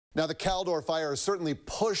Now, the Caldor Fire is certainly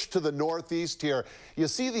pushed to the northeast here. You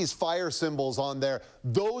see these fire symbols on there.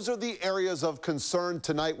 Those are the areas of concern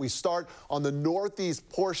tonight. We start on the northeast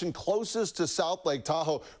portion closest to South Lake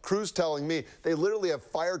Tahoe. Crews telling me they literally have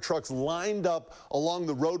fire trucks lined up along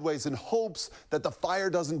the roadways in hopes that the fire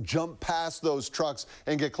doesn't jump past those trucks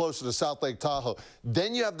and get closer to South Lake Tahoe.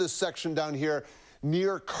 Then you have this section down here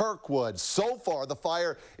near Kirkwood. So far, the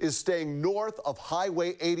fire is staying north of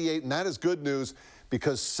Highway 88, and that is good news,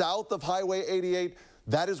 because south of Highway 88,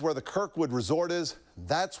 that is where the Kirkwood Resort is.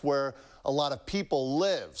 That's where a lot of people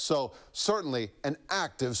live. So certainly an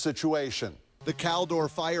active situation. The Caldor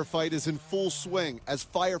firefight is in full swing as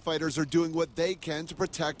firefighters are doing what they can to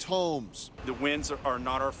protect homes. The winds are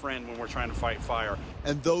not our friend when we're trying to fight fire.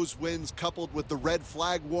 And those winds, coupled with the red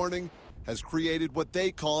flag warning, has created what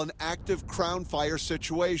they call an active crown fire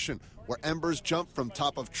situation, where embers jump from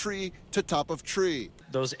top of tree to top of tree.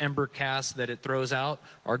 Those ember casts that it throws out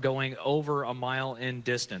are going over a mile in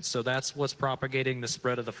distance, so that's what's propagating the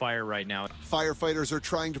spread of the fire right now. Firefighters are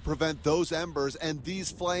trying to prevent those embers and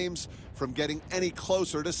these flames from getting any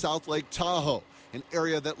closer to South Lake Tahoe, an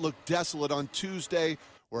area that looked desolate on Tuesday,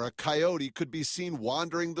 where a coyote could be seen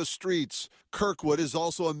wandering the streets. Kirkwood is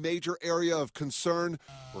also a major area of concern,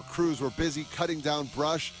 where crews were busy cutting down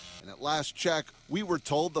brush, and at last check, we were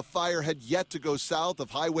told the fire had yet to go south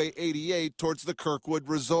of Highway 88 towards the Kirkwood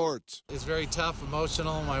Resort. It's very tough,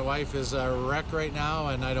 emotional. My wife is a wreck right now,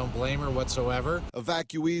 and I don't blame her whatsoever.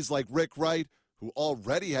 Evacuees like Rick Wright, who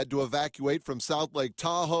already had to evacuate from South Lake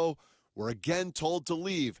Tahoe, were again told to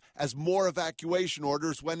leave as more evacuation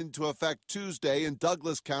orders went into effect Tuesday in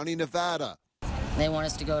Douglas County, Nevada. They want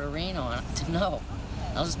us to go to Reno. No,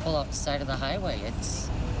 I'll just pull off the side of the highway.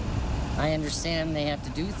 I understand they have to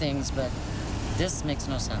do things, but this makes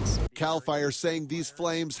no sense. CAL FIRE saying these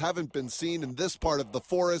flames haven't been seen in this part of the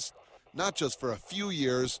forest, not just for a few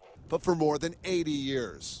years, but for more than 80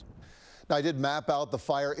 years. Now, I did map out the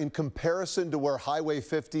fire in comparison to where Highway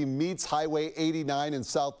 50 meets Highway 89 in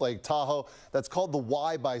South Lake Tahoe. That's called the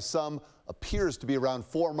Y by some, appears to be around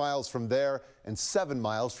 4 miles from there and 7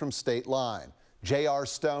 miles from state line. J.R.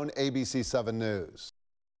 Stone, ABC 7 News.